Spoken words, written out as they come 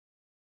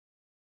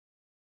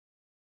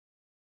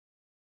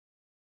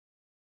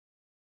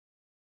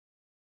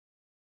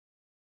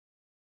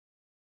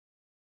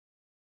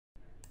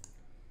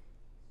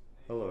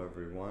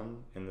everyone.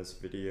 In this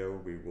video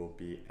we will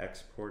be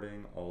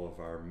exporting all of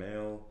our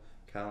mail,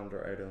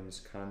 calendar items,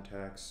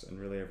 contacts, and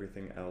really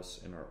everything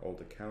else in our old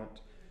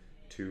account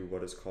to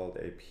what is called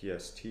a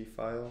PST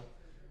file.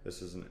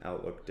 This is an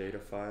Outlook data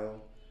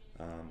file.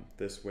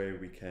 This way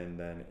we can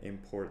then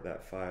import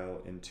that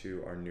file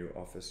into our new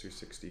Office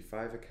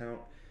 365 account,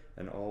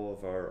 and all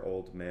of our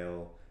old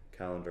mail,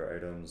 calendar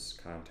items,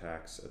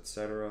 contacts,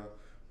 etc.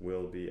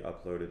 will be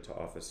uploaded to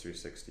Office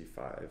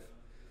 365.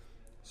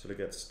 So to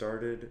get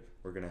started,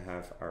 we're going to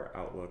have our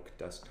Outlook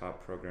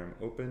desktop program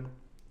open.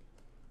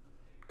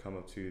 Come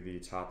up to the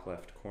top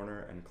left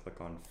corner and click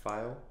on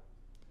File.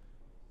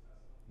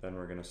 Then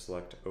we're going to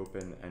select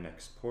Open and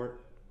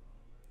Export,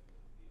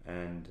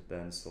 and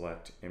then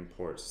select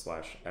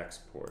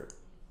Import/Export.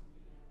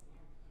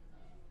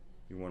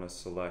 You want to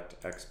select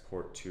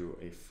Export to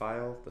a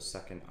file, the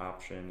second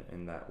option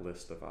in that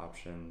list of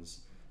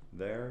options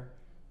there.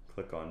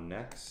 Click on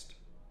Next.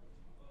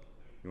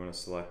 You want to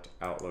select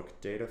Outlook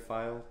data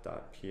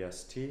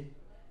file.pst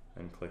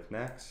and click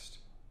Next.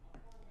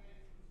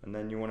 And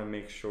then you want to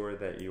make sure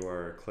that you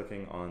are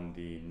clicking on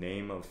the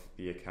name of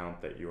the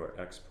account that you are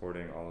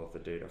exporting all of the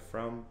data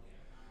from.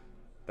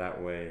 That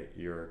way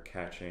you're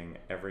catching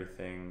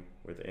everything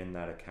within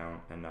that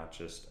account and not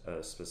just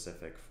a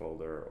specific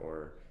folder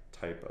or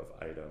type of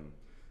item.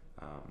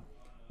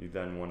 You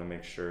then want to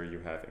make sure you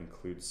have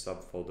include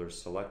subfolders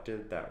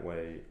selected. That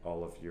way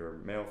all of your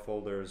mail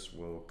folders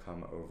will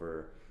come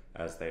over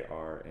as they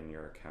are in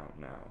your account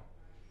now.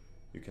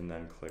 You can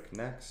then click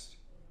Next.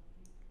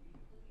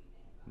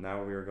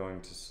 Now we are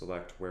going to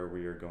select where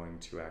we are going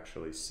to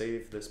actually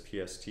save this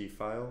PST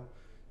file.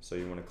 So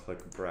you want to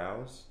click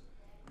Browse.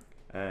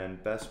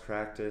 And best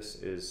practice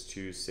is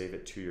to save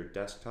it to your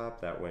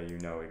desktop. That way you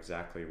know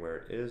exactly where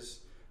it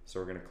is. So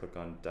we're going to click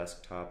on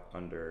Desktop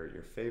under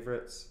your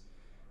favorites.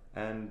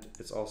 And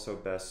it's also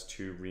best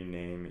to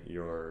rename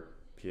your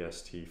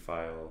PST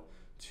file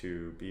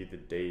to be the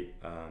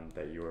date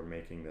that you are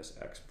making this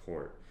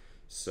export.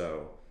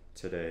 So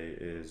today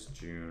is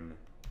June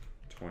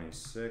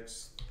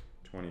 26th,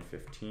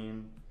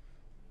 2015.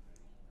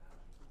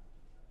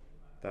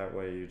 That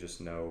way you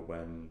just know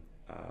when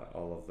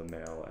all of the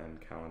mail and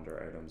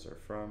calendar items are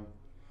from.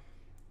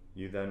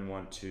 You then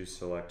want to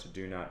select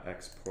Do Not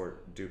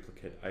Export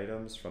Duplicate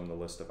Items from the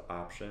list of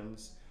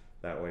options.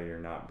 That way you're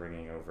not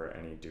bringing over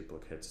any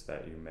duplicates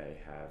that you may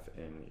have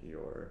in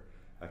your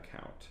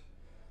account.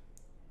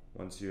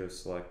 Once you have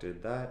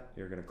selected that,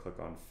 you're going to click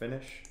on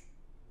Finish.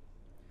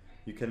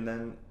 You can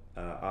then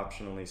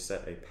optionally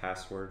set a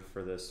password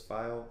for this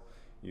file.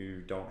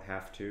 You don't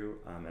have to,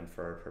 and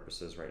for our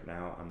purposes right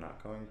now, I'm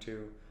not going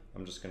to.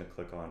 I'm just going to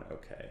click on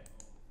OK.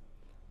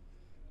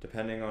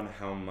 Depending on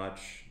how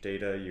much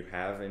data you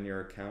have in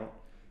your account,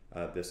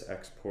 this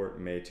export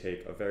may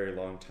take a very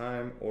long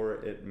time, or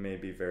it may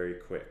be very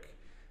quick.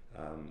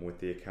 With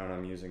the account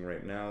I'm using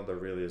right now, there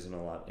really isn't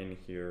a lot in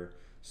here.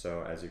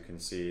 So as you can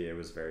see, it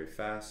was very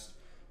fast,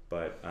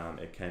 but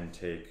it can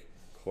take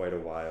quite a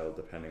while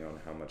depending on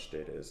how much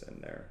data is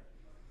in there.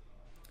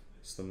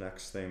 So the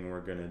next thing we're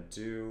going to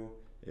do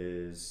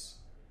is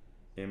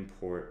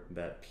import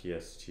that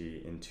PST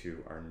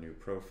into our new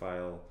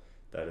profile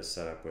that is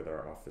set up with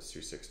our Office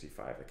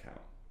 365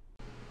 account.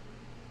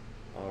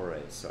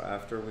 Alright, so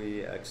after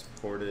we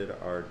exported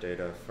our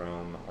data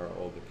from our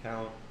old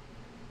account,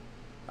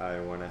 I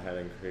went ahead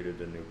and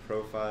created a new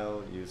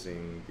profile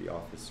using the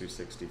Office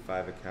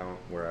 365 account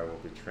where I will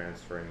be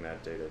transferring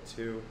that data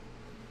to.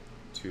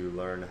 To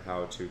learn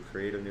how to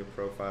create a new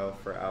profile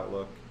for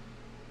Outlook,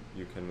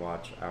 you can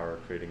watch our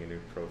Creating a New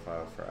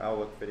Profile for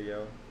Outlook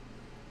video.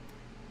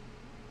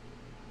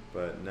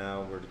 But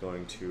now we're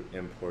going to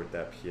import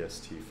that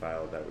PST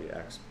file that we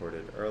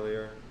exported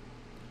earlier.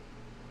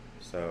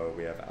 So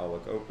we have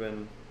Outlook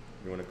open.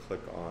 You want to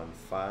click on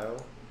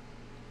File,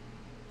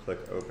 click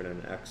Open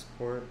and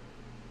Export,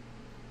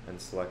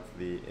 and select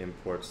the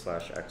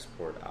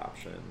Import/Export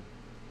option.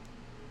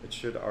 It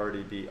should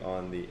already be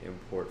on the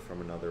Import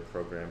from another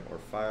program or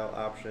file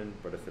option,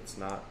 but if it's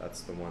not,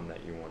 that's the one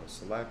that you want to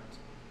select.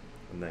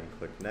 And then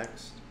click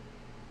Next.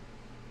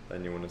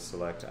 Then you want to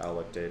select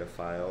Outlook data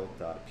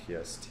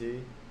file.pst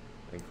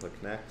and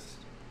click Next.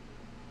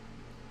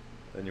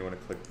 Then you want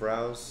to click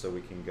Browse so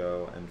we can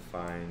go and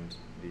find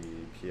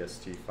the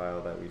PST file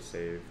that we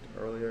saved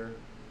earlier.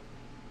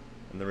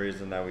 And the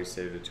reason that we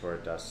saved it to our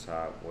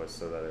desktop was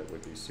so that it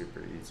would be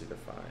super easy to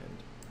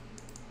find.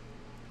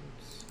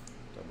 Oops.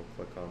 Double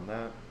click on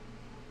that.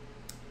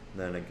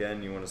 Then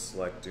again, you want to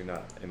select Do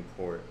Not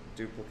Import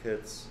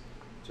Duplicates,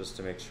 just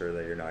to make sure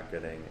that you're not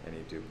getting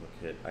any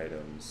duplicate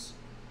items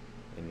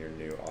in your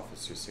new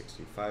Office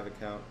 365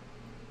 account.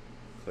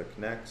 Click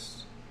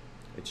Next.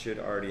 It should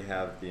already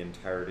have the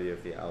entirety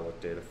of the Outlook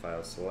data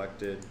file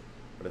selected,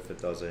 but if it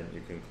doesn't,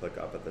 you can click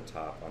up at the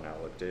top on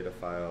Outlook data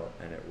file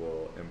and it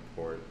will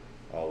import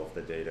all of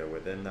the data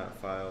within that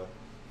file.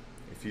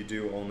 If you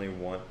do only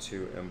want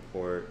to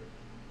import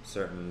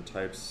certain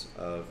types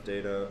of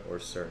data or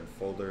certain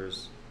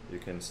folders, you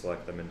can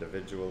select them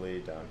individually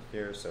down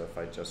here. So if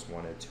I just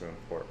wanted to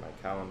import my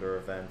calendar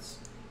events,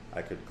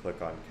 I could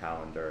click on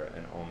calendar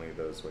and only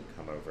those would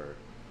come over.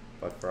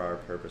 But for our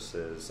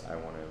purposes, I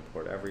want to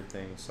import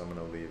everything, so I'm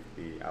going to leave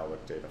the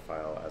Outlook data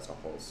file as a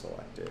whole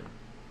selected.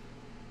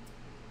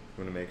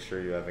 You want to make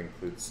sure you have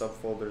include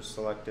subfolders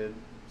selected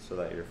so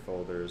that your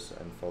folders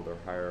and folder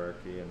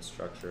hierarchy and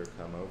structure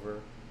come over.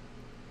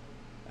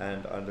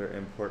 And under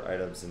import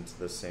items into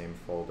the same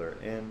folder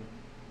in,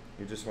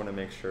 you just want to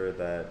make sure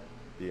that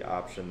the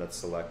option that's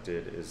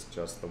selected is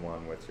just the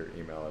one with your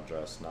email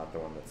address, not the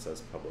one that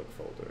says public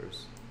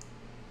folders.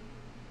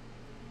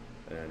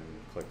 And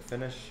click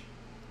finish.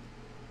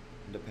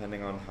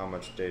 Depending on how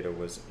much data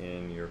was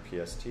in your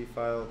PST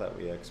file that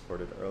we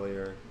exported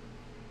earlier,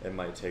 it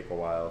might take a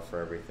while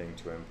for everything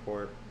to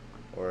import,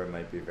 or it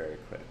might be very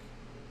quick.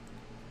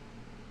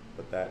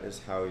 But that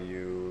is how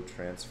you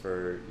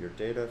transfer your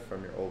data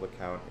from your old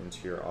account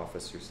into your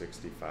Office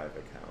 365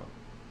 account.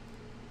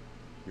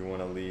 You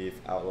want to leave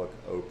Outlook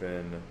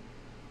open,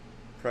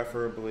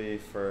 preferably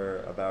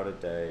for about a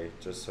day,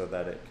 just so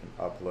that it can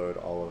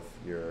upload all of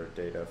your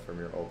data from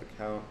your old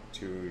account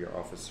to your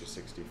Office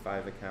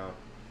 365 account.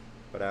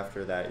 But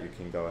after that, you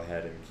can go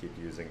ahead and keep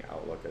using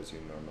Outlook as you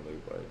normally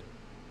would.